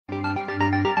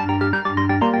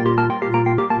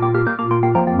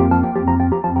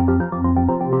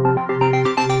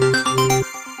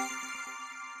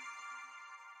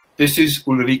This is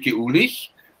Ulrike Ulich,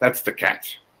 that's the cat.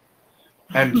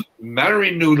 And Mallory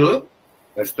Noodle,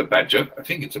 that's the badger. I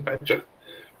think it's a badger.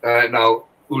 Now,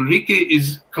 Ulrike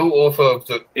is co-author of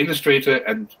the illustrator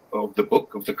and of the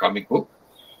book, of the comic book.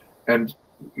 And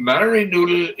Mallory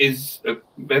Noodle is a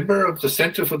member of the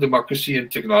Center for Democracy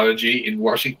and Technology in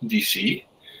Washington, D.C.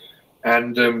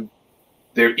 And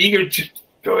they're eager to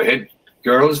go ahead.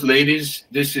 Girls, ladies,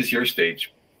 this is your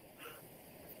stage.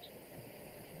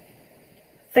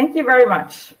 Thank you very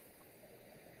much.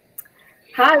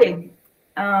 Hi.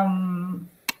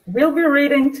 We'll be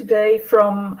reading today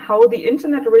from How the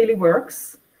Internet Really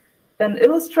Works, an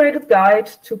illustrated guide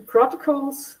to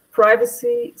protocols,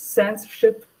 privacy,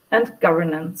 censorship, and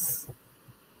governance.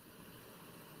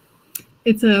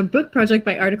 It's a book project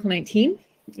by Article 19.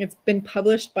 It's been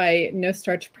published by No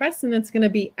Starch Press, and it's going to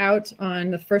be out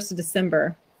on the 1st of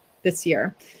December this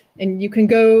year. And you can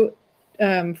go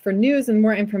for news and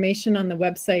more information on the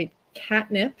website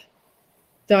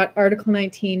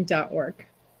catnip.article19.org.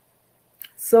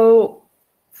 So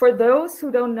for those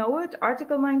who don't know it,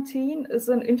 Article 19 is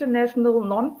an international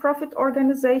non-profit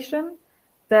organization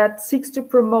that seeks to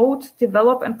promote,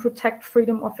 develop, and protect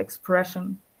freedom of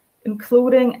expression,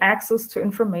 including access to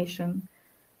information.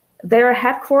 They are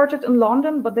headquartered in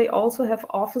London, but they also have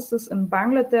offices in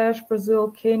Bangladesh, Brazil,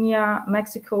 Kenya,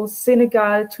 Mexico,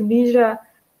 Senegal, Tunisia,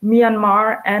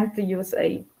 Myanmar, and the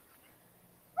USA.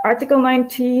 Article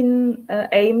 19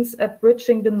 aims at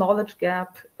bridging the knowledge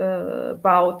gap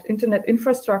about internet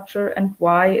infrastructure and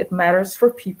why it matters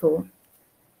for people.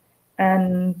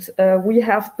 And we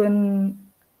have been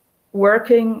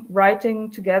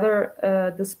writing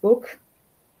together this book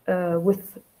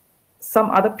with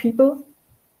some other people.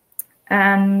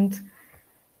 And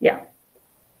yeah.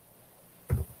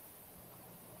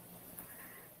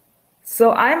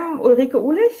 So I'm Ulrike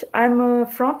Ulich. I'm a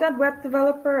front-end web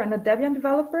developer and a Debian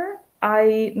developer.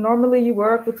 I normally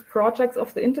work with projects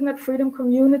of the Internet Freedom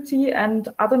Community and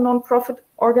other non-profit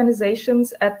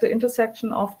organizations at the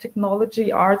intersection of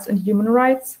technology, arts, and human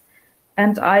rights.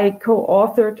 And I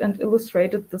co-authored and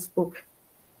illustrated this book.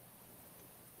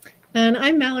 And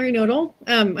I'm Mallory Noodle.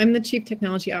 I'm the Chief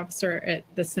Technology Officer at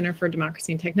the Center for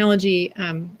Democracy and Technology.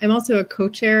 I'm also a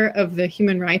co-chair of the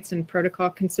Human Rights and Protocol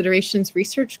Considerations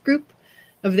Research Group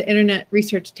of the Internet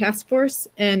Research Task Force,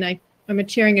 and I'm a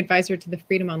chairing advisor to the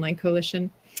Freedom Online Coalition.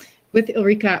 With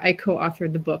Ulrike, I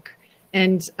co-authored the book.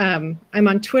 And I'm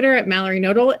on Twitter at Mallory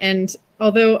Noodle, and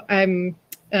although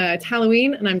it's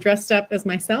Halloween and I'm dressed up as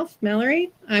myself,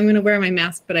 Mallory, I'm going to wear my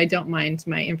mask, but I don't mind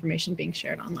my information being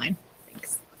shared online.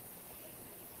 Thanks.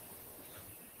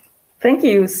 Thank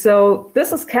you. So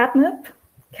this is Catnip.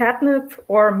 Catnip,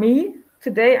 or me.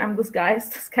 Today I'm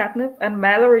disguised as Catnip, and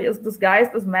Mallory is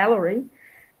disguised as Mallory.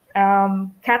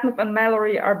 Catnip and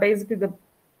Mallory are basically the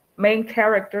main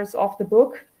characters of the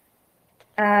book.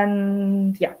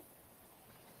 And yeah.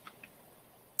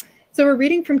 So we're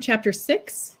reading from chapter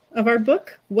 6 of our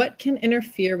book, What Can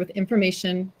Interfere with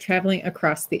Information Traveling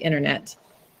Across the Internet?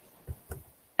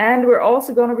 And we're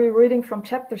also going to be reading from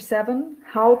chapter 7,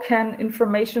 How Can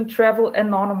Information Travel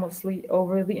Anonymously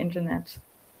Over the Internet?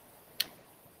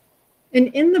 And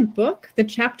in the book, the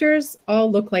chapters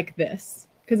all look like this,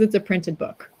 because it's a printed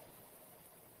book.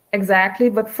 Exactly,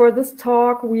 but for this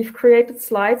talk, we've created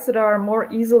slides that are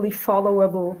more easily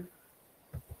followable.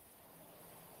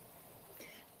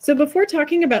 So before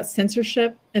talking about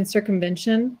censorship and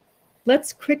circumvention,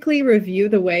 let's quickly review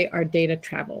the way our data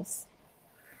travels.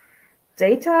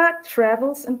 Data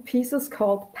travels in pieces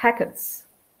called packets.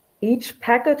 Each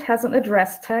packet has an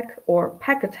address tag or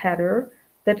packet header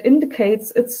that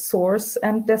indicates its source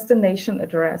and destination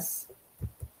address.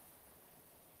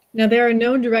 Now, there are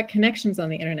no direct connections on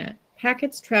the internet.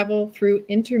 Packets travel through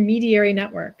intermediary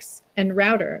networks and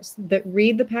routers that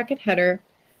read the packet header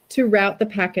to route the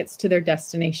packets to their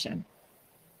destination.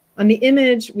 On the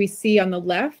image we see on the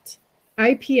left,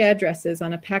 IP addresses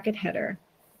on a packet header.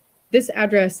 This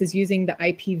address is using the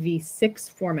IPv6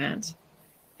 format.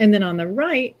 And then on the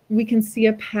right, we can see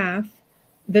a path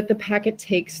that the packet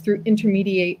takes through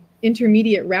intermediate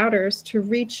routers to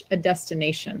reach a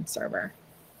destination server.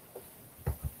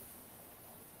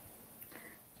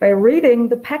 By reading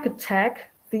the packet tag,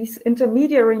 these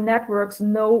intermediary networks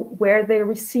know where they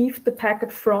received the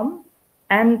packet from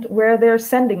and where they're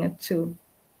sending it to.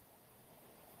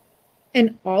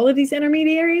 And all of these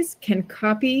intermediaries can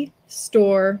copy,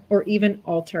 store, or even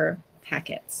alter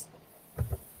packets.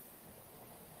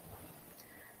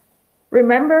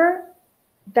 Remember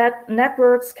that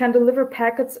networks can deliver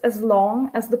packets as long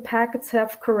as the packets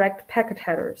have correct packet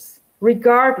headers,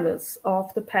 regardless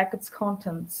of the packet's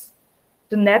contents.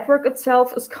 The network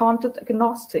itself is content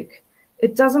agnostic.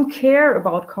 It doesn't care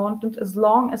about content as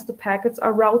long as the packets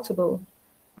are routable.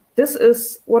 This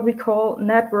is what we call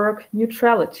network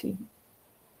neutrality.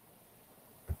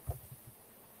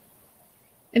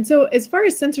 And so as far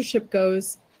as censorship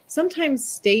goes, sometimes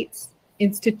states,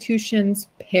 institutions,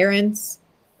 parents,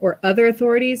 or other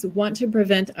authorities want to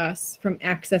prevent us from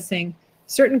accessing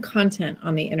certain content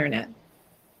on the internet.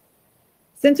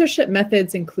 Censorship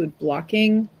methods include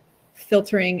blocking,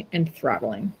 filtering, and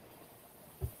throttling.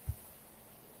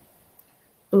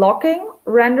 Blocking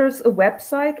renders a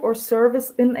website or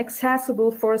service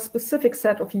inaccessible for a specific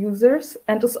set of users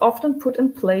and is often put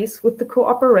in place with the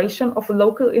cooperation of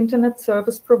local internet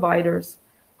service providers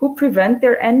who prevent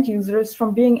their end users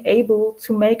from being able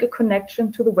to make a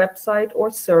connection to the website or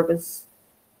service.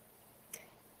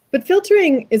 But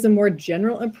filtering is a more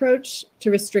general approach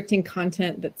to restricting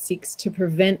content that seeks to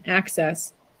prevent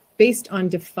access based on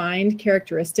defined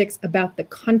characteristics about the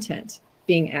content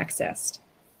being accessed,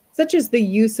 such as the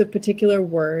use of particular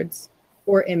words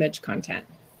or image content.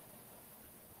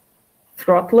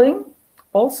 Throttling,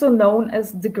 also known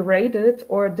as degraded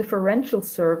or differential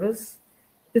service,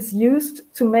 is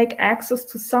used to make access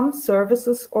to some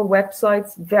services or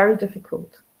websites very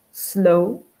difficult,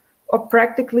 slow, or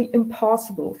practically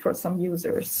impossible for some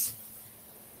users.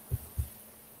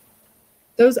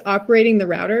 Those operating the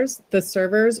routers, the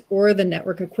servers, or the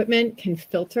network equipment can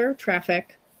filter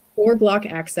traffic or block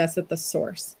access at the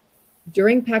source,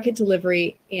 during packet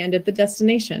delivery, and at the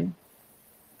destination.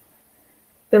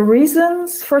 The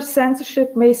reasons for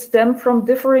censorship may stem from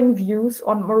differing views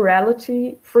on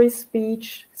morality, free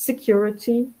speech,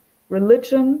 security,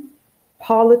 religion,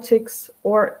 politics,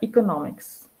 or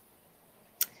economics.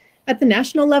 At the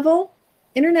national level,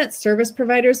 internet service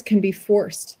providers can be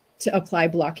forced to apply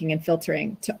blocking and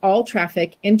filtering to all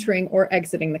traffic entering or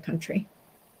exiting the country.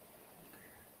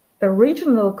 The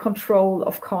regional control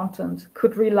of content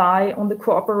could rely on the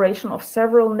cooperation of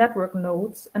several network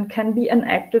nodes and can be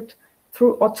enacted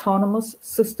through autonomous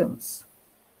systems.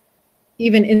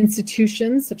 Even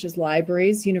institutions such as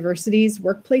libraries, universities,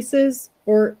 workplaces,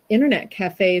 or internet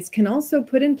cafes can also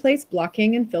put in place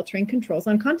blocking and filtering controls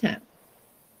on content.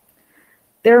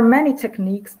 There are many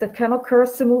techniques that can occur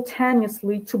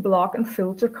simultaneously to block and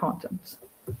filter content.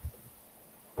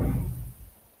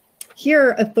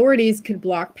 Here, authorities could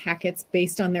block packets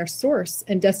based on their source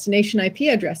and destination IP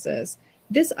addresses.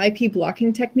 This IP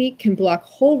blocking technique can block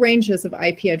whole ranges of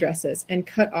IP addresses and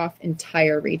cut off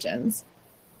entire regions.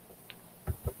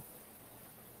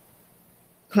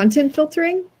 Content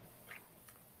filtering?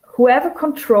 Whoever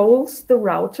controls the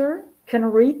router can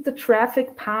read the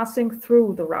traffic passing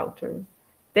through the router.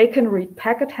 They can read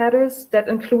packet headers that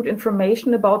include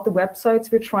information about the websites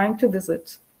we're trying to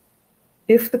visit.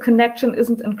 If the connection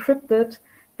isn't encrypted,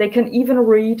 they can even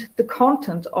read the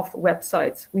content of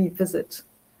websites we visit.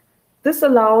 This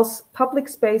allows public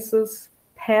spaces,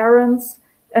 parents,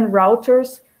 and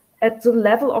routers at the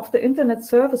level of the internet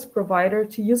service provider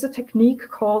to use a technique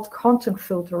called content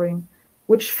filtering,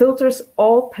 which filters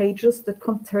all pages that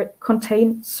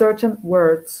contain certain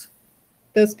words.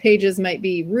 Those pages might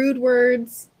be rude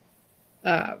words,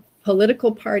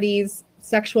 political parties,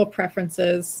 sexual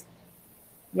preferences,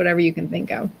 whatever you can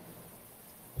think of.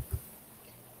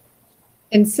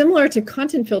 And similar to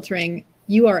content filtering,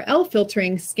 URL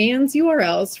filtering scans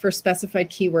URLs for specified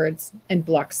keywords and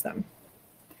blocks them.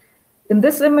 In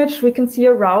this image, we can see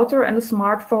a router and a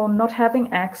smartphone not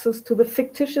having access to the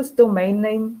fictitious domain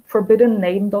name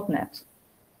forbiddenname.net.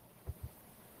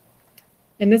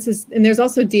 And there's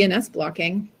also DNS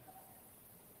blocking.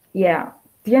 Yeah,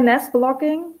 DNS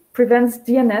blocking prevents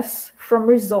DNS from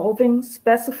resolving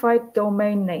specified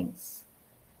domain names.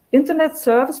 Internet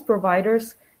service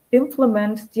providers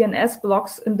implement DNS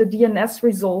blocks in the DNS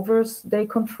resolvers they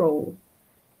control.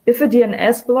 If a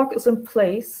DNS block is in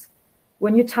place,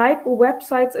 when you type a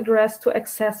website's address to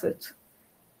access it,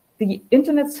 the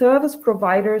internet service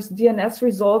provider's DNS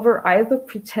resolver either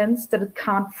pretends that it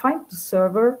can't find the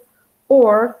server,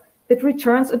 or it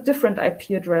returns a different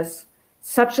IP address,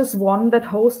 such as one that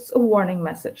hosts a warning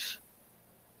message.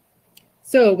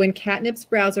 So when Catnip's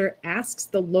browser asks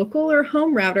the local or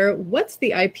home router, what's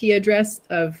the IP address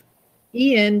of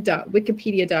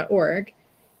en.wikipedia.org,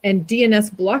 and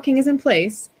DNS blocking is in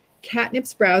place,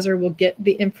 Catnip's browser will get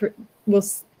the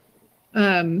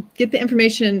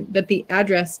information that the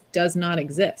address does not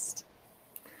exist.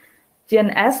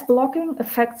 DNS blocking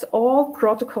affects all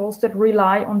protocols that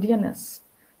rely on DNS.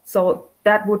 So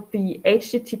that would be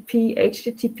HTTP,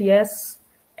 HTTPS,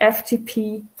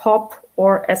 FTP, POP,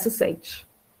 or SSH.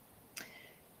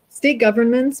 State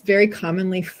governments very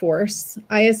commonly force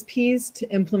ISPs to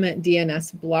implement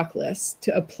DNS block lists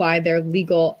to apply their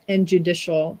legal and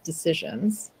judicial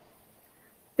decisions.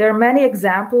 There are many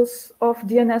examples of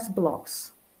DNS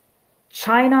blocks.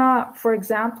 China, for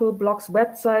example, blocks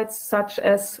websites such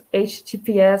as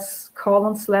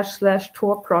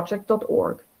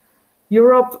https://torproject.org.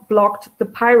 Europe blocked the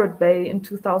Pirate Bay in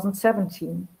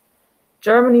 2017.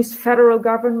 Germany's federal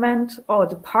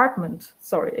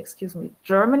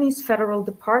Germany's federal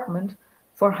department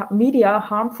for media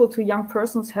harmful to young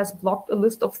persons has blocked a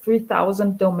list of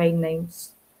 3,000 domain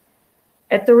names.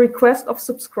 At the request of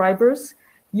subscribers,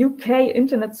 UK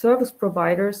internet service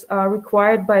providers are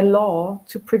required by law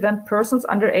to prevent persons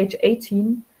under age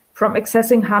 18 from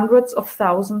accessing hundreds of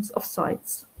thousands of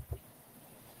sites.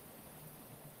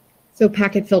 So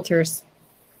packet filters.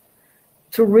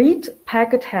 To read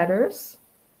packet headers,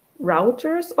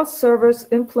 routers or servers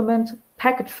implement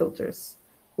packet filters,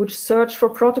 which search for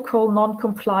protocol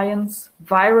non-compliance,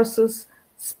 viruses,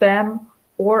 spam,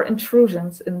 or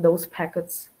intrusions in those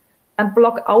packets, and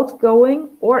block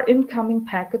outgoing or incoming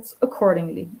packets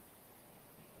accordingly.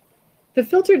 The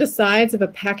filter decides if a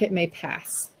packet may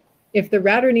pass, if the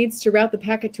router needs to route the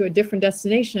packet to a different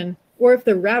destination, or if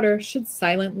the router should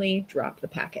silently drop the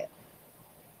packet.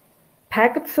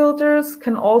 Packet filters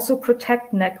can also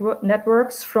protect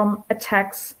networks from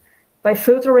attacks by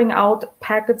filtering out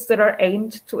packets that are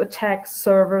aimed to attack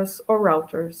servers or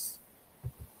routers.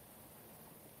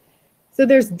 So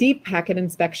there's deep packet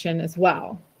inspection as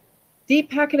well. Deep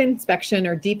packet inspection,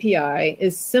 or DPI,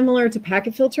 is similar to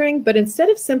packet filtering, but instead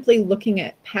of simply looking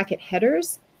at packet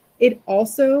headers, it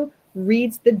also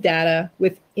reads the data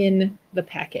within the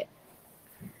packet.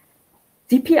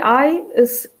 DPI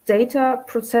is data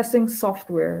processing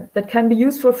software that can be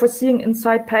used for seeing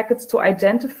inside packets to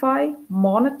identify,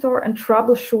 monitor, and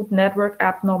troubleshoot network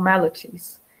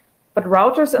abnormalities. But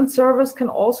routers and servers can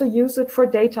also use it for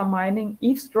data mining,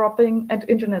 eavesdropping, and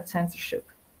internet censorship.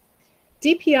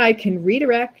 DPI can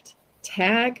redirect,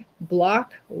 tag,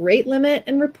 block, rate limit,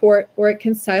 and report, or it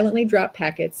can silently drop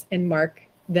packets and mark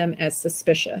them as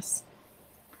suspicious.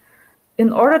 In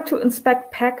order to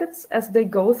inspect packets as they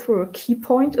go through a key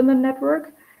point in the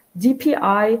network,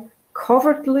 DPI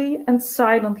covertly and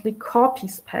silently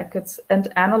copies packets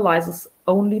and analyzes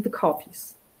only the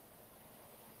copies.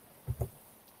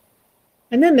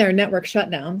 And then there are network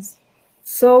shutdowns.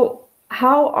 So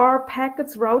how are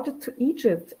packets routed to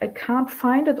Egypt? I can't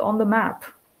find it on the map.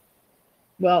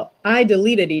 Well, I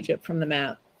deleted Egypt from the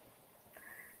map.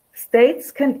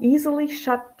 States can easily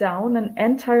shut down an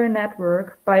entire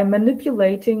network by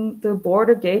manipulating the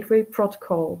Border Gateway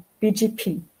Protocol,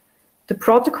 BGP, the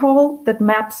protocol that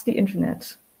maps the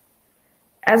internet.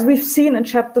 As we've seen in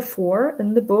chapter 4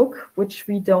 in the book, which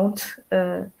we don't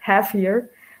have here,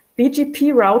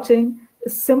 BGP routing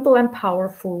is simple and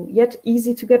powerful, yet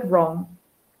easy to get wrong.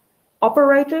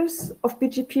 Operators of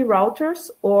BGP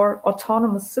routers or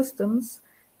autonomous systems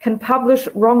can publish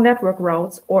wrong network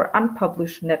routes or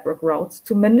unpublished network routes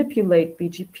to manipulate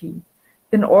BGP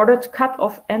in order to cut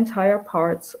off entire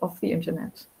parts of the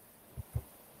internet.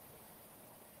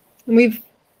 We've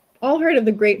all heard of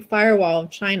the Great Firewall of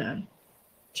China.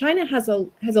 China has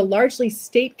a largely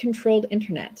state-controlled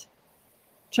internet.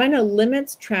 China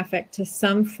limits traffic to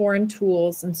some foreign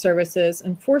tools and services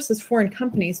and forces foreign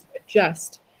companies to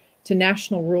adjust to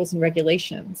national rules and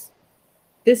regulations.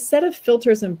 This set of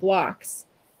filters and blocks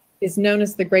is known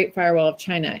as the Great Firewall of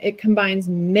China. It combines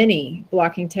many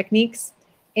blocking techniques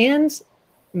and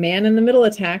man-in-the-middle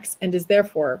attacks and is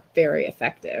therefore very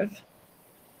effective.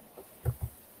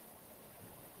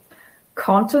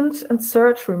 Content and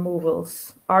search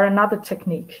removals are another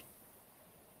technique.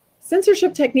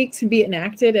 Censorship techniques can be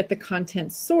enacted at the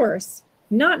content source,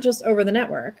 not just over the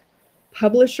network.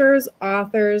 Publishers,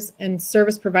 authors, and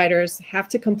service providers have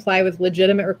to comply with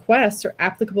legitimate requests or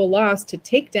applicable laws to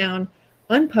take down,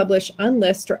 unpublish,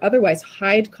 unlist, or otherwise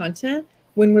hide content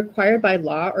when required by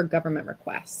law or government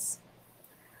requests.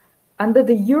 Under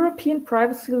the European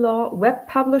privacy law, web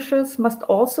publishers must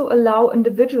also allow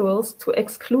individuals to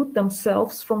exclude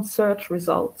themselves from search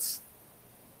results.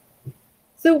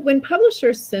 So when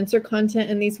publishers censor content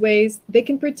in these ways, they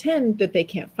can pretend that they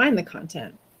can't find the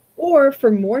content, or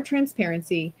for more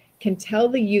transparency, can tell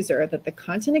the user that the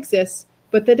content exists,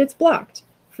 but that it's blocked.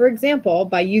 For example,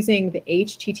 by using the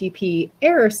HTTP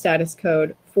error status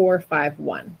code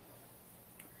 451.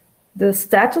 The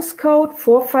status code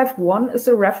 451 is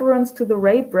a reference to the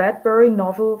Ray Bradbury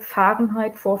novel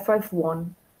Fahrenheit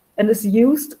 451 and is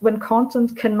used when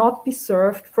content cannot be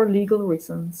served for legal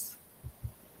reasons.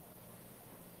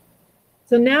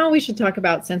 So now we should talk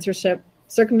about censorship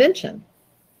circumvention.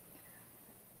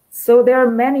 So there are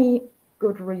many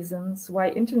good reasons why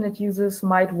internet users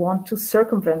might want to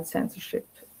circumvent censorship,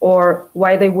 or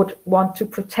why they would want to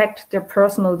protect their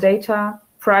personal data,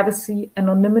 privacy,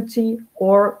 anonymity,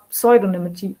 or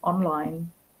pseudonymity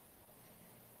online.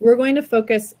 We're going to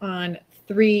focus on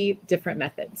 3 different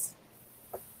methods.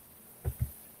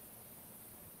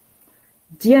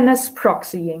 DNS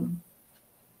proxying.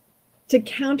 To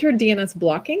counter DNS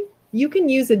blocking, you can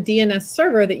use a DNS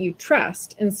server that you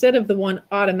trust instead of the one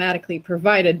automatically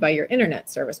provided by your internet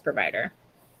service provider.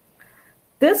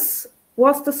 This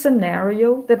was the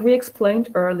scenario that we explained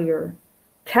earlier.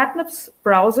 Catnip's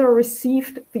browser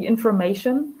received the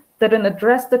information that an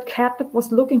address that Catnip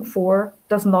was looking for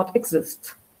does not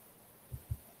exist.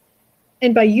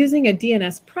 And by using a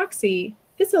DNS proxy,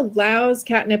 this allows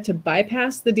Catnip to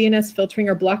bypass the DNS filtering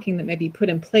or blocking that may be put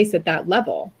in place at that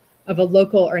level of a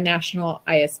local or national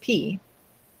ISP.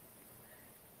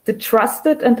 The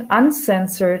trusted and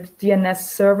uncensored DNS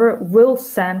server will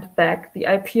send back the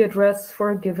IP address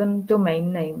for a given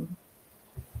domain name.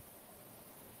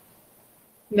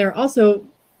 There are also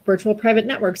virtual private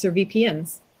networks or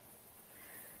VPNs.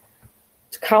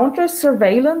 To counter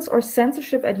surveillance or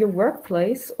censorship at your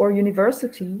workplace or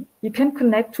university, you can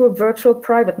connect to a virtual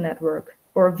private network,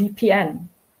 or a VPN,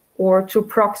 or to a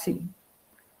proxy,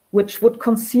 which would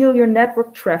conceal your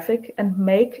network traffic and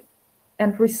make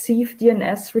and receive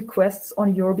DNS requests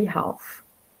on your behalf.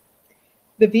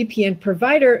 The VPN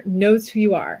provider knows who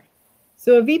you are,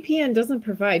 so a VPN doesn't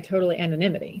provide total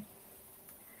anonymity.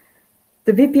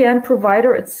 The VPN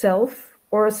provider itself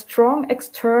or a strong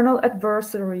external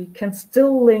adversary can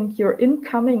still link your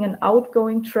incoming and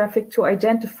outgoing traffic to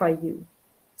identify you.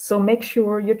 So make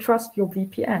sure you trust your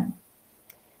VPN.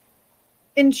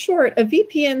 In short, a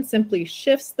VPN simply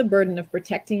shifts the burden of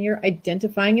protecting your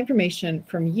identifying information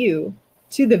from you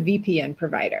to the VPN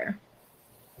provider.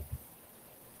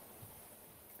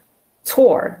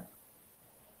 Tor.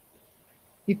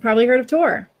 You've probably heard of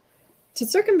Tor. To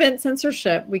circumvent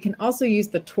censorship, we can also use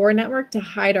the Tor network to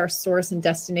hide our source and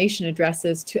destination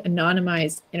addresses to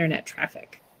anonymize internet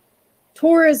traffic.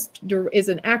 Tor is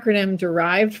an acronym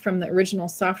derived from the original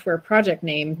software project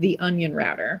name, the Onion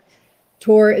Router.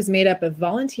 Tor is made up of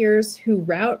volunteers who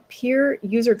route peer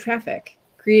user traffic,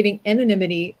 creating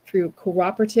anonymity through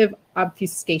cooperative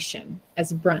obfuscation,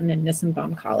 as Brunton and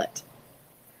Nissenbaum call it.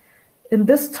 In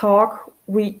this talk,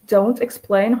 we don't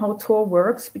explain how Tor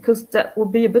works because that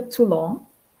would be a bit too long,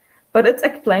 but it's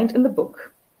explained in the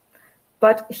book.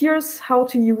 But here's how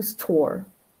to use Tor.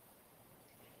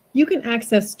 You can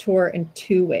access Tor in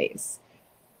 2 ways.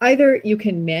 Either you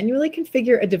can manually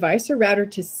configure a device or router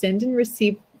to send and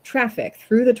receive traffic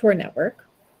through the Tor network,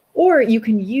 or you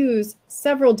can use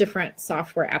several different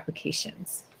software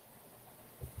applications.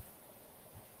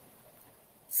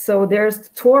 So there's the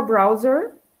Tor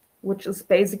browser, which is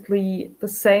basically the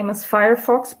same as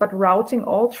Firefox, but routing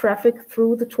all traffic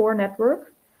through the Tor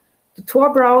network. The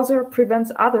Tor browser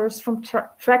prevents others from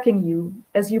tracking you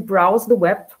as you browse the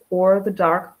web or the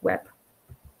dark web.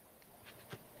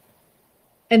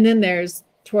 And then there's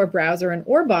Tor browser and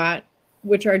Orbot,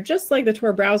 which are just like the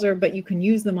Tor browser, but you can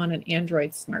use them on an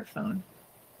Android smartphone.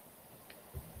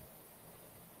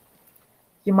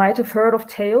 You might have heard of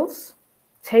Tails.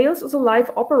 Tails is a live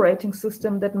operating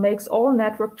system that makes all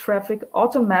network traffic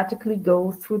automatically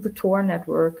go through the Tor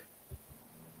network.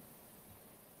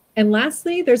 And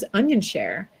lastly, there's Onion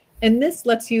Share, and this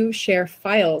lets you share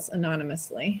files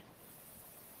anonymously.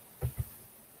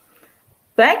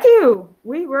 Thank you.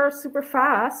 We were super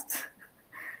fast.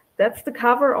 That's the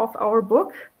cover of our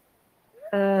book.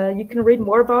 You can read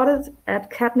more about it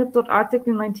at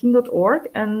catnip.article19.org,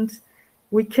 and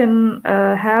we can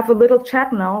have a little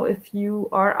chat now if you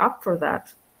are up for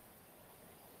that.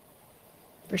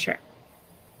 For sure.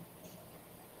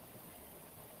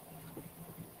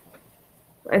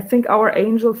 I think our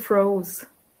angel froze.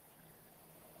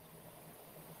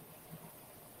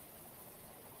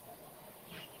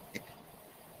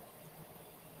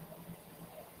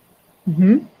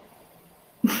 Mm-hmm.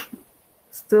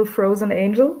 Still frozen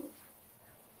angel?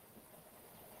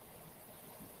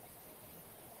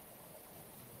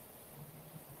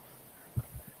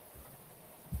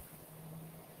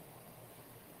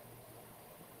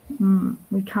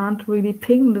 We can't really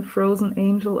ping the frozen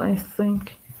angel, I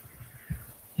think.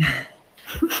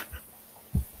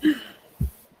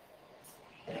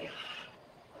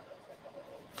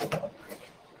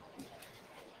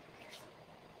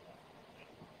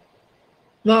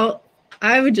 Well,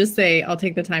 I would just say I'll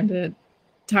take the time to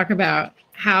talk about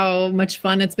how much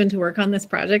fun it's been to work on this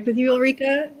project with you,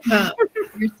 Ulrika.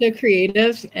 You're so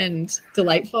creative and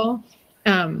delightful.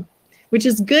 which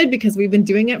is good because we've been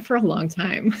doing it for a long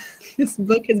time. This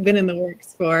book has been in the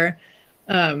works for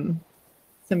some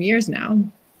years now,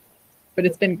 but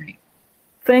it's been great.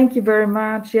 Thank you very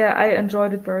much. Yeah, I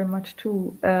enjoyed it very much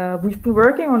too. We've been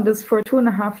working on this for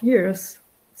 2.5 years,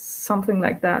 something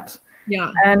like that.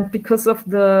 Yeah. And because of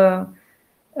the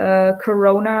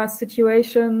Corona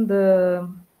situation, the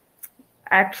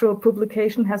actual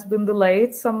publication has been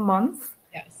delayed some months.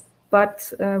 Yes.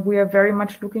 But we are very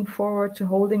much looking forward to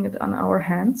holding it on our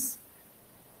hands.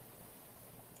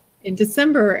 In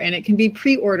December, and it can be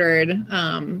pre-ordered.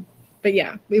 But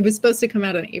yeah, it was supposed to come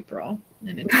out in April,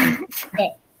 and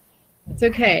but it's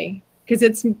okay because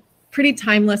it's pretty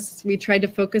timeless. We tried to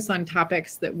focus on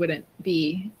topics that would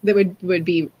be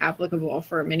applicable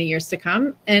for many years to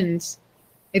come. And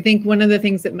I think one of the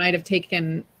things that might have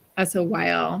taken us a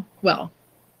while, well,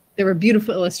 there were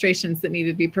beautiful illustrations that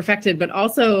needed to be perfected, but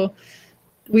also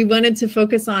we wanted to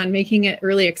focus on making it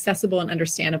really accessible and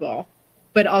understandable,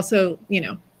 but also, you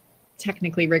know,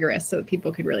 technically rigorous so that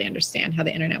people could really understand how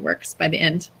the internet works by the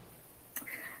end.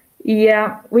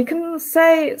 Yeah, we can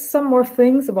say some more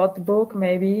things about the book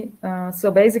maybe. So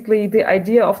basically the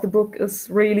idea of the book is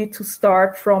really to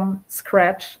start from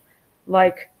scratch,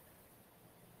 like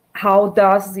how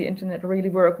does the internet really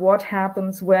work? What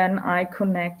happens when I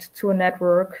connect to a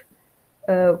network?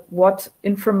 What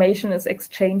information is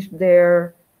exchanged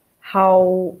there?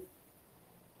 How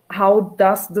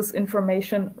does this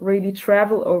information really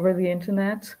travel over the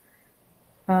internet?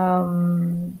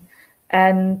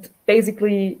 And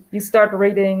basically you start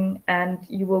reading and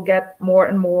you will get more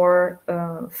and more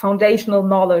foundational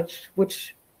knowledge,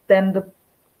 which then the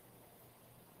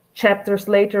chapters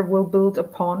later will build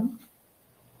upon.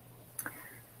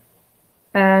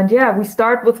 And yeah, we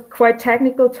start with quite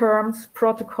technical terms,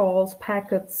 protocols,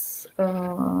 packets,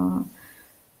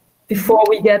 before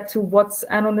we get to what's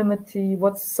anonymity,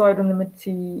 what's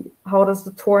pseudonymity, how does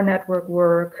the Tor network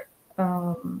work,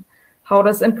 how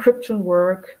does encryption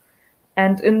work.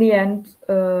 And in the end,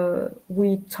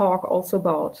 we talk also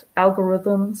about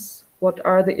algorithms. What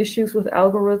are the issues with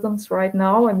algorithms right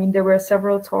now? I mean, there were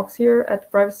several talks here at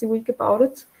PrivacyWeek about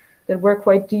it that were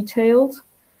quite detailed.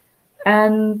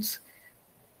 And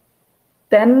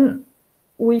then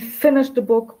we finished the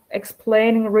book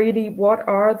explaining really what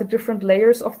are the different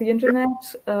layers of the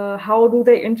internet, how do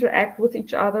they interact with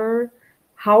each other,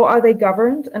 how are they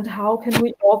governed, and how can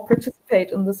we all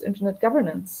participate in this internet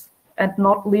governance and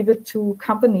not leave it to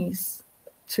companies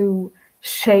to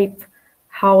shape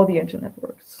how the internet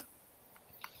works.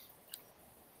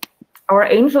 Our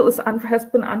angel has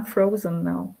been unfrozen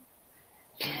now.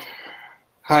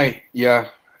 Hi, yeah.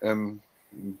 We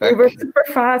were super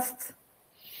fast.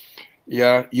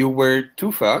 Yeah, you were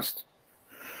too fast.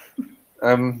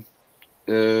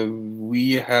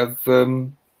 We have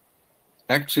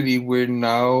actually, we're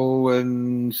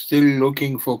now still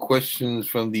looking for questions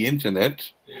from the internet.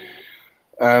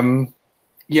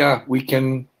 Yeah, we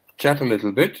can chat a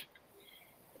little bit.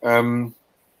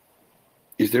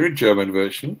 Is there a German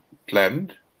version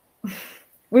planned?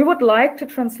 We would like to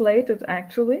translate it,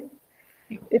 actually.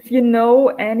 If you know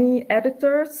any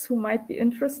editors who might be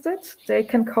interested, they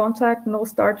can contact No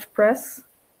Starch Press.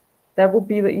 That would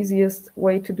be the easiest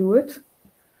way to do it.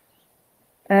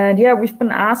 And yeah, we've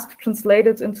been asked to translate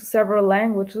it into several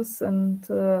languages and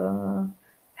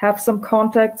have some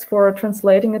contacts for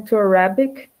translating it to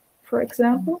Arabic, for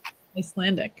example.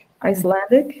 Icelandic.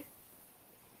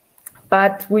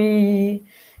 But we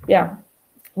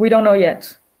don't know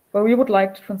yet. But we would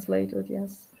like to translate it,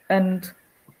 yes. And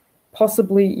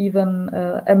possibly even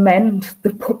amend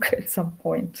the book at some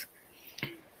point.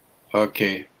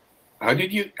 Okay. How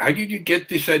did you get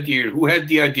this idea? Who had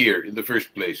the idea in the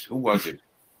first place? Who was it?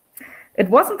 It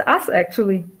wasn't us,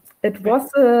 actually. It was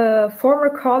a former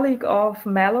colleague of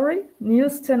Mallory,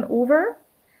 Niels ten Over,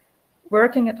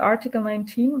 working at Article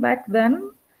 19 back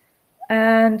then.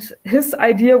 And his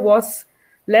idea was,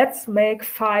 let's make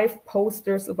 5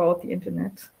 posters about the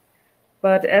internet.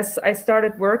 But as I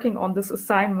started working on this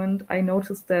assignment, I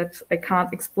noticed that I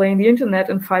can't explain the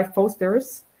internet in 5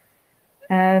 posters.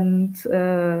 And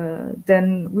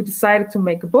then we decided to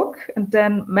make a book. And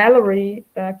then Mallory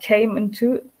came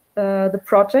into the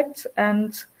project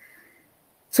and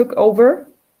took over,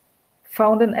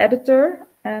 found an editor,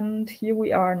 and here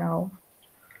we are now.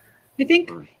 I think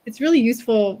it's really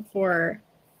useful for,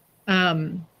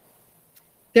 there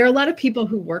are a lot of people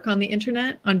who work on the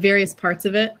internet on various parts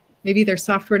of it. Maybe they're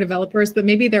software developers, but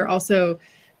maybe they're also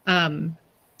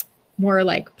more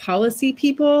like policy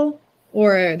people,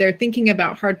 or they're thinking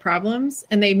about hard problems,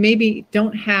 and they maybe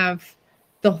don't have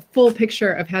the full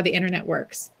picture of how the internet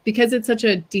works. Because it's such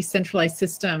a decentralized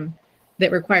system,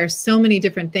 that requires so many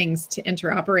different things to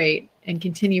interoperate and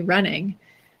continue running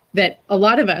that a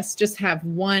lot of us just have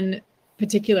one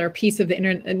particular piece of the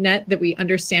internet that we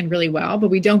understand really well, but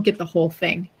we don't get the whole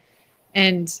thing.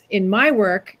 And in my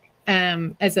work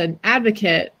as an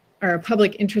advocate or a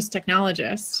public interest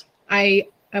technologist, I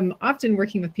am often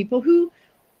working with people who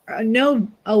know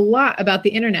a lot about the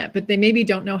internet, but they maybe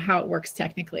don't know how it works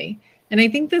technically. And I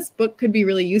think this book could be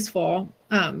really useful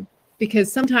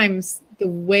because sometimes the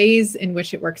ways in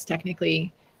which it works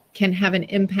technically can have an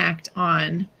impact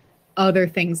on other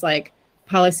things like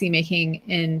policy making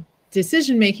and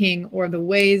decision making, or the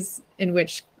ways in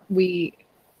which we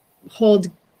hold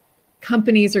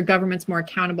companies or governments more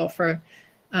accountable for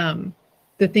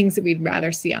the things that we'd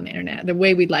rather see on the internet, the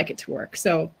way we'd like it to work.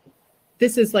 So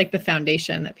this is like the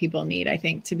foundation that people need, I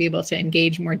think, to be able to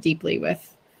engage more deeply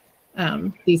with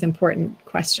these important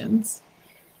questions.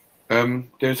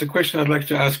 There's a question I'd like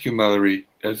to ask you, Mallory,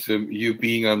 as you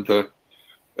being on the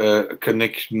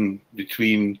connection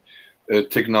between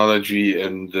technology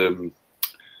and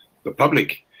the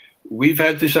public. We've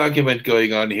had this argument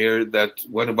going on here that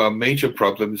one of our major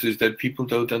problems is that people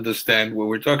don't understand what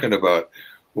we're talking about.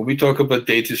 When we talk about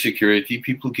data security,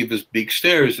 people give us big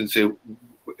stares and say,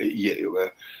 yeah,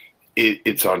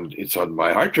 it's on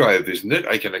my hard drive, isn't it?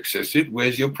 I can access it.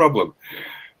 Where's your problem?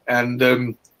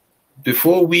 And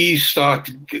before we start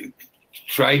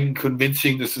trying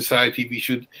convincing the society we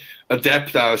should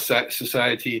adapt our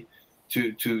society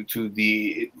to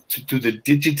the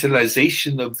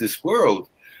digitalization of this world,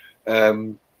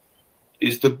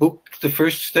 is the book the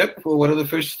first step, or one of the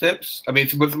first steps? I mean,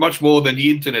 it's much more than the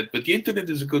internet, but the internet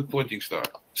is a good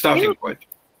starting point.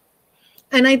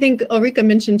 And I think Ulrika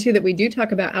mentioned too that we do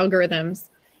talk about algorithms,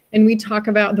 and we talk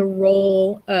about the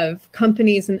role of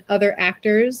companies and other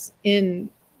actors in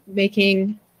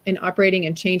making and operating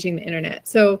and changing the internet.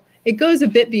 So it goes a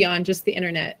bit beyond just the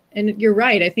internet. And you're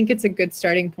right, I think it's a good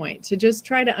starting point to just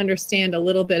try to understand a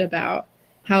little bit about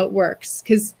how it works,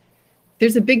 because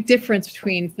there's a big difference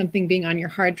between something being on your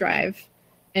hard drive,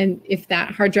 and if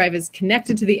that hard drive is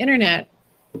connected to the internet,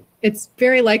 it's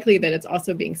very likely that it's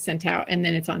also being sent out and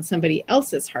then it's on somebody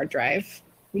else's hard drive.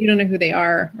 You don't know who they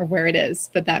are or where it is,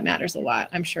 but that matters a lot,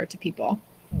 I'm sure, to people.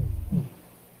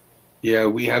 Yeah,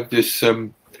 we have this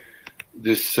thing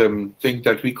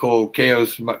that we call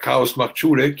chaos macht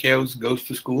Schule. Chaos goes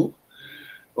to school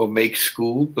or makes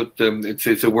school, but it's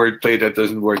a wordplay that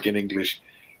doesn't work in English.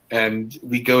 And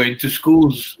we go into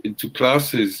schools, into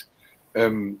classes,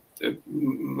 anything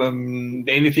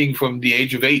from the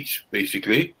age of 8,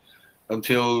 basically,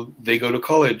 until they go to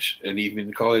college, and even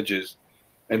in colleges.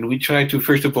 And we try to,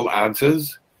 first of all,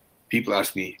 answers. People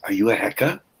ask me, are you a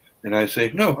hacker? And I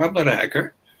say, no, I'm not a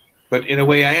hacker. But in a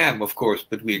way I am, of course.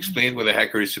 But we explain what a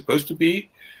hacker is supposed to be.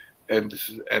 And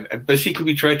basically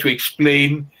we try to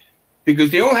explain,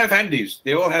 because they all have handies,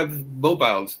 they all have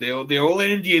mobiles, they're all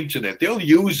in the internet, they all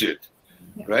use it,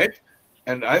 right?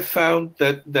 And I found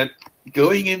that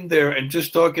going in there and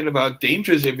just talking about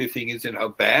dangerous everything is and how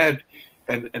bad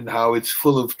and how it's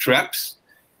full of traps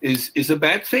is a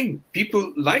bad thing.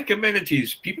 People like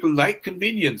amenities, people like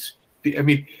convenience. I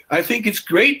mean, I think it's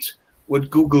great what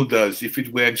Google does if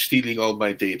it weren't stealing all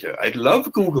my data. I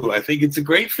love Google. I think it's a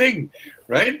great thing,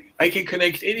 right? I can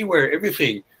connect anywhere,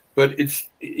 everything. But it's,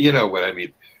 you know what I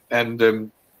mean.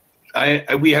 And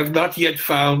we have not yet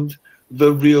found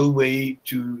the real way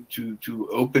to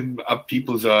open up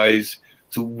people's eyes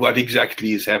to what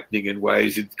exactly is happening and why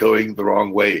is it going the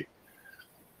wrong way.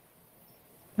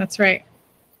 That's right.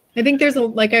 I think there's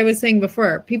like I was saying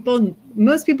before,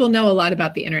 most people know a lot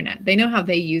about the internet. They know how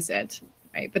they use it,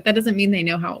 right? But that doesn't mean they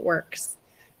know how it works.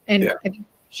 And I think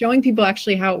showing people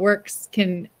actually how it works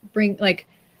can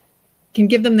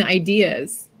give them the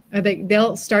ideas.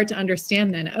 They'll start to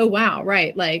understand then, oh, wow,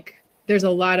 right. Like there's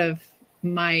a lot of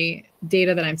my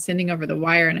data that I'm sending over the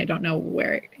wire and I don't know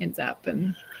where it ends up,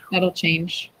 and that'll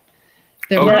change.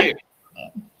 Okay.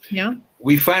 Yeah.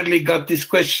 We finally got this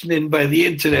question in by the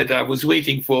internet I was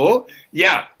waiting for.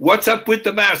 Yeah. What's up with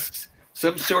the masks?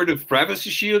 Some sort of privacy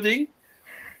shielding?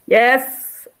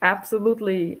 Yes,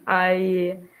 absolutely.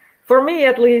 For me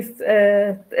at least,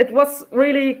 it was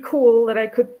really cool that I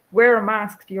could wear a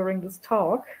mask during this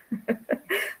talk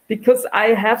because I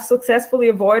have successfully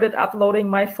avoided uploading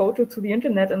my photo to the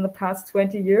internet in the past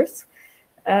 20 years.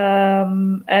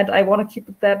 And I want to keep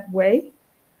it that way.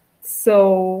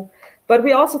 But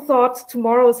we also thought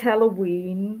tomorrow is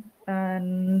Halloween,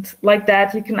 and like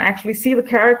that you can actually see the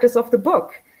characters of the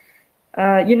book.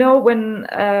 You know,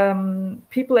 when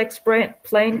people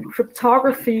explain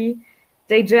cryptography,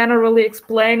 they generally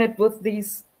explain it with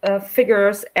these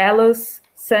figures: Alice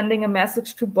sending a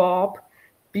message to Bob,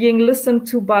 being listened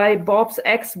to by Bob's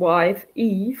ex-wife,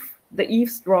 Eve, the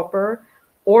eavesdropper,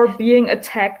 or being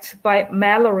attacked by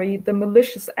Mallory, the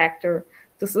malicious actor.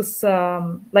 This is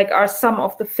are some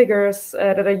of the figures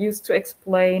that are used to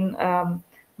explain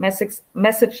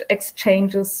message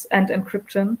exchanges and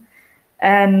encryption.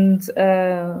 And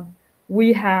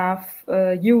we have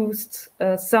used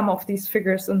some of these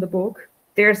figures in the book.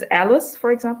 There's Alice,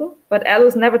 for example, but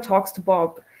Alice never talks to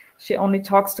Bob. She only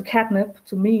talks to Catnip,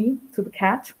 to me, to the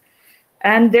cat.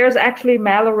 And there's actually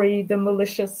Mallory, the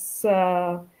malicious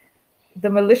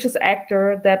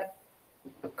actor that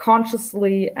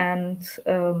consciously and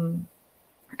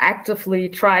actively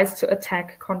tries to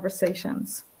attack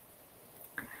conversations.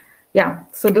 Yeah,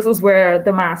 so this is where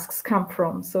the masks come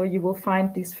from. So you will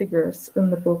find these figures in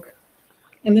the book.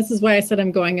 And this is why I said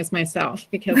I'm going as myself,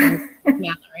 because I'm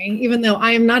Mallory, even though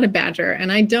I am not a badger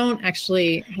and I don't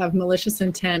actually have malicious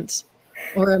intent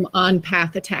or am on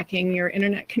path attacking your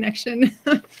internet connection.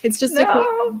 It's just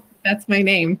that's my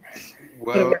name.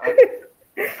 Well,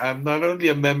 I'm not only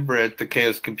a member at the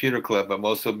Chaos Computer Club, I'm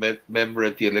also a member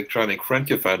at the Electronic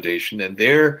Frontier Foundation, and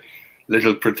their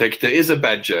little protector is a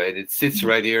badger, and it sits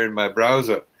right here in my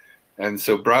browser. And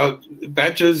so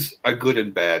badgers are good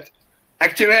and bad.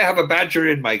 Actually, I have a badger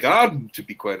in my garden, to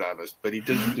be quite honest, but he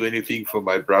doesn't do anything for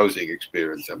my browsing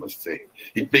experience, I must say.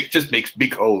 He just makes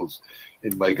big holes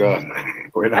in my garden,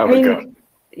 or in our garden.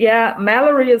 Yeah,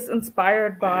 Mallory is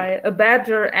inspired by a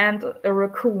badger and a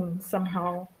raccoon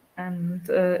somehow. And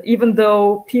even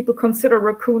though people consider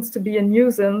raccoons to be a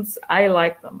nuisance, I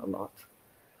like them a lot.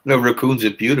 No, raccoons are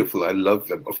beautiful. I love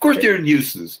them. Of course, they're a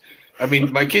nuisance. I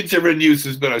mean, my kids are a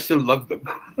nuisance, but I still love them.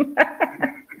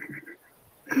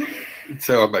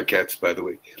 So are my cats, by the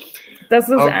way. Does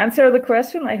this answer the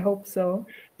question? I hope so.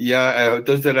 Yeah,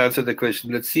 does that answer the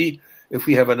question? Let's see if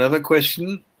we have another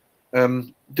question.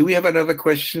 Do we have another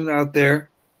question out there?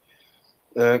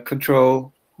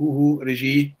 Control,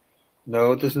 Regie?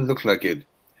 No, it doesn't look like it.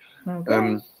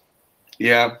 Okay.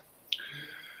 Yeah.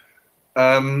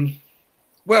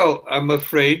 Well, I'm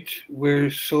afraid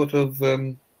we're sort of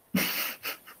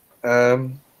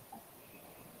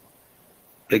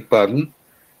beg pardon.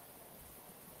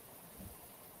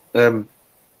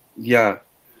 Yeah.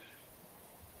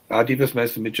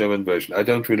 Hacktivism mit German version. I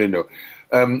don't really know.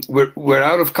 We're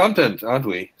out of content, aren't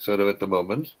we? Sort of at the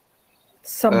moment.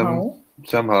 Somehow.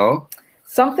 Somehow.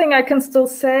 Something I can still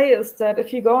say is that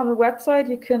if you go on the website,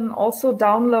 you can also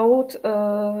download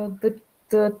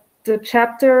the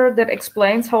chapter that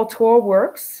explains how Tor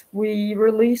works. We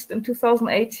released in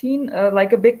 2018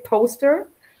 like a big poster,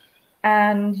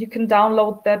 and you can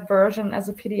download that version as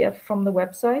a PDF from the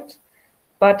website.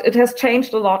 But it has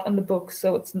changed a lot in the book,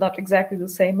 so it's not exactly the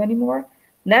same anymore.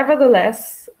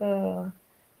 Nevertheless,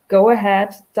 go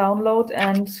ahead, download,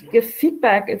 and give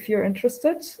feedback if you're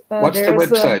interested. What's the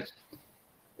website?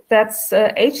 That's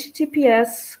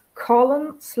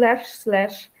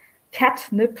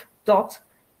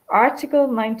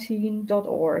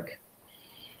https://catnip.article19.org.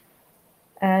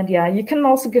 And yeah, you can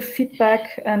also give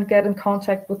feedback and get in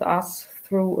contact with us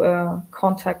through a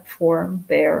contact form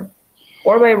there,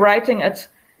 or by writing it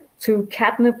to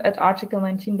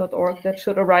catnip@article19.org. That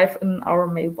should arrive in our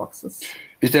mailboxes.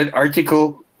 Is that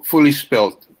article fully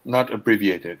spelled, not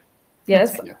abbreviated?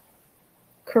 Yes, yeah.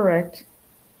 Correct.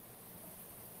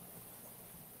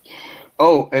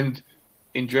 Oh, and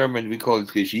in German we call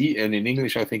it Regie, and in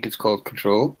English I think it's called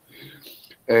Control.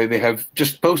 They have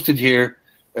just posted here,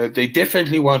 they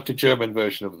definitely want the German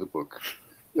version of the book.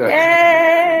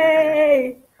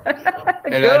 Yay!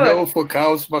 And I know for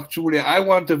Chaos macht Schule, I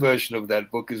want a version of that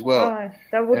book as well.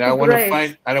 That would and be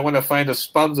great. I want to find a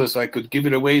sponsor so I could give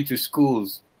it away to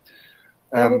schools.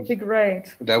 That would be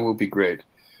great. That would be great.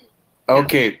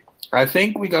 Okay, I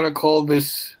think we're gonna call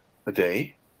this a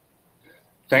day.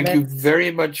 Thank you very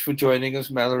much for joining us,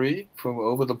 Mallory, from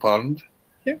over the pond.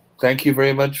 Yeah. Thank you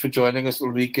very much for joining us,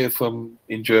 Ulrike, from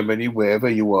in Germany, wherever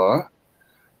you are.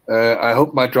 I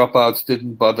hope my dropouts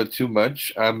didn't bother too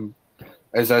much.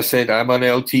 As I said, I'm on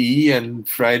LTE and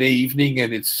Friday evening,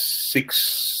 and it's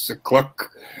 6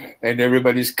 o'clock, and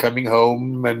everybody's coming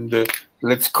home, and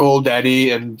let's call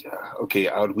Daddy, and okay,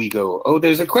 out we go. Oh,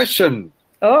 there's a question.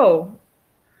 Oh.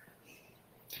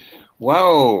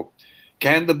 Wow.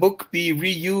 Can the book be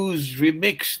reused,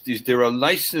 remixed? Is there a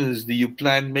license? Do you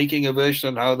plan making a version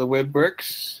on how the web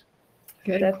works?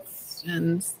 Good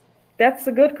questions. That's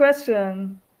a good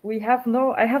question. I have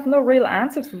no real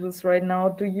answer to this right now.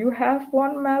 Do you have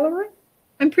one, Mallory?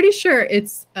 I'm pretty sure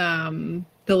it's the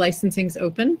licensing's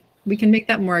open. We can make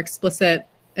that more explicit.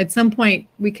 At some point,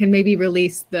 we can maybe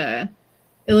release the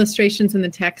illustrations and the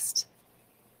text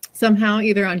somehow,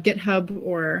 either on GitHub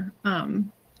or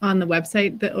on the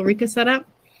website that Ulrike set up.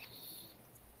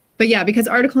 But yeah, because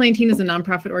Article 19 is a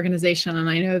nonprofit organization, and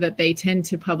I know that they tend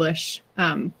to publish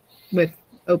with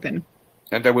open.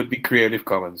 And that would be Creative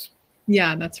Commons.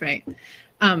 Yeah, that's right.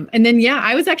 And then, yeah,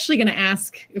 I was actually going to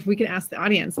ask if we could ask the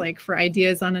audience, like, for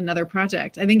ideas on another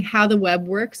project. I think how the web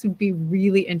works would be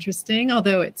really interesting,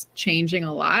 although it's changing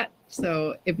a lot.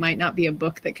 So it might not be a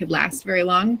book that could last very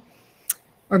long.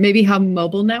 Or maybe how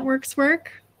mobile networks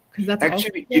work. Because that's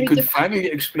actually, you could finally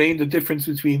explain the difference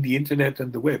between the internet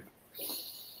and the web.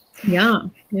 Yeah,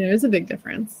 there is a big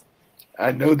difference.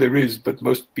 I know there is, but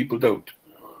most people don't.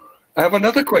 I have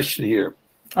another question here.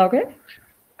 Okay.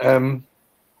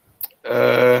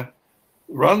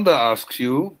 Rhonda asks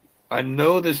you, I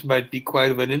know this might be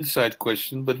quite of an inside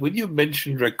question, but when you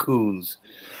mentioned raccoons,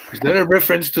 is that a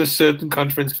reference to a certain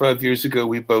conference 5 years ago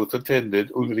we both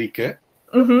attended, Ulrike?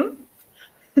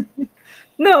 Mm-hmm.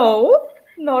 No,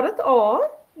 not at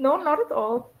all. No, not at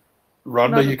all.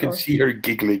 Rhonda, you can see her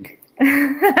giggling.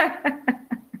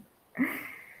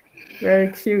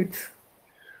 Very cute.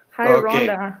 Hi, okay.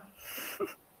 Rhonda.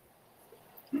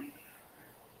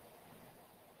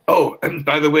 Oh, and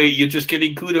by the way, you're just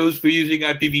getting kudos for using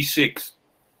IPv6.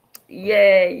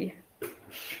 Yay.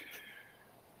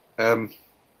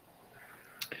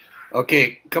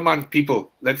 Okay, come on,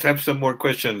 people. Let's have some more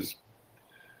questions.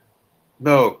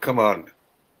 No, come on.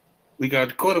 We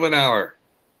got a quarter of an hour.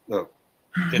 No,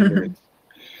 10 minutes.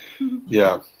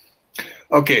 Yeah.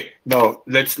 Okay, no,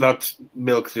 let's not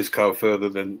milk this cow further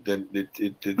than it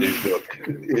is milk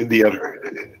in the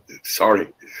other. Sorry.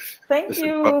 Thank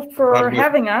you for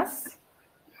having us.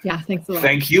 Yeah, thanks a lot.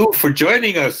 Thank you for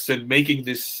joining us and making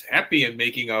this happy and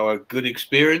making our good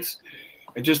experience.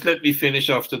 And just let me finish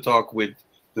off the talk with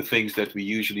the things that we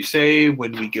usually say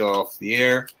when we go off the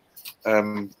air.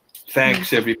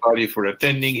 Thanks everybody for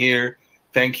attending here.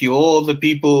 Thank you all the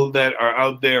people that are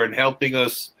out there and helping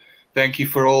us. Thank you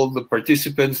for all the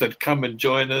participants that come and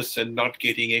join us and not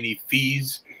getting any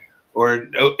fees. Or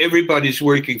everybody's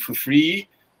working for free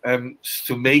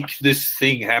to make this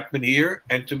thing happen here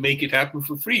and to make it happen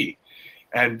for free.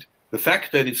 And the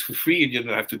fact that it's for free and you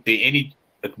don't have to pay any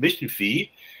admission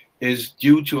fee is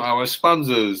due to our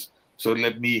sponsors. So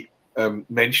let me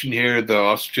mention here the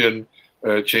Austrian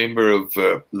Chamber of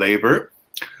Labor,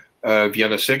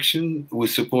 Vienna section, who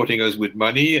is supporting us with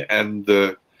money, and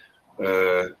the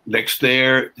next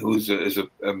there, who's a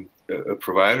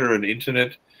provider, an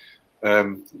internet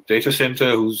data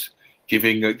center, who's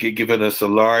given us a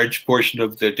large portion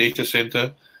of their data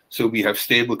center, so we have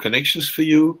stable connections for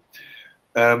you.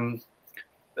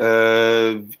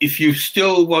 If you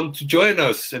still want to join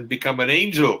us and become an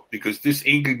angel, because this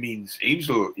angel means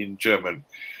angel in German,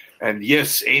 and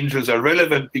yes, angels are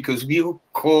relevant because we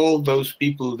call those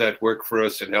people that work for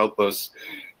us and help us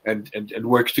and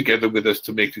work together with us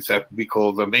to make this happen. We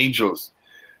call them angels.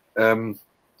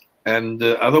 Otherwise,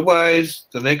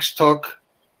 the next talk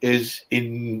is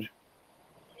in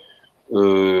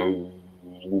 10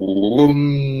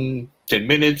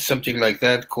 minutes, something like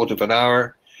that, quarter of an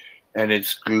hour. And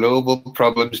it's global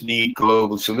problems need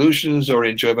global solutions, or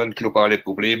in German, globale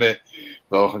Probleme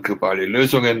brauchen globale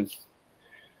Lösungen.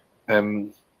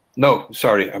 No,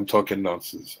 sorry, I'm talking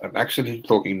nonsense. I'm actually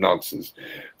talking nonsense.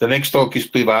 The next talk is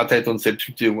Privatheit und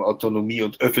Selbstbestimmung, Autonomie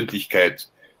und Öffentlichkeit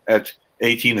at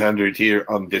 1800 here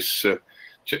on this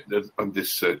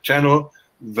channel.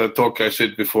 The talk I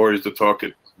said before is the talk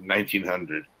at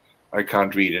 1900. I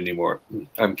can't read anymore.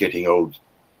 I'm getting old.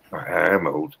 I am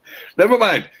old. Never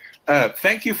mind.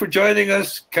 Thank you for joining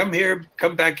us. Come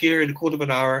back here in a quarter of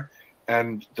an hour,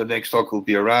 and the next talk will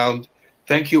be around.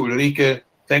 Thank you, Ulrike.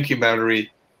 Thank you,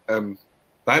 Mallory.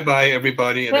 Bye-bye,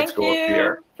 everybody, and let's go up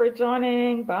here. Thank you for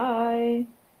joining. Bye.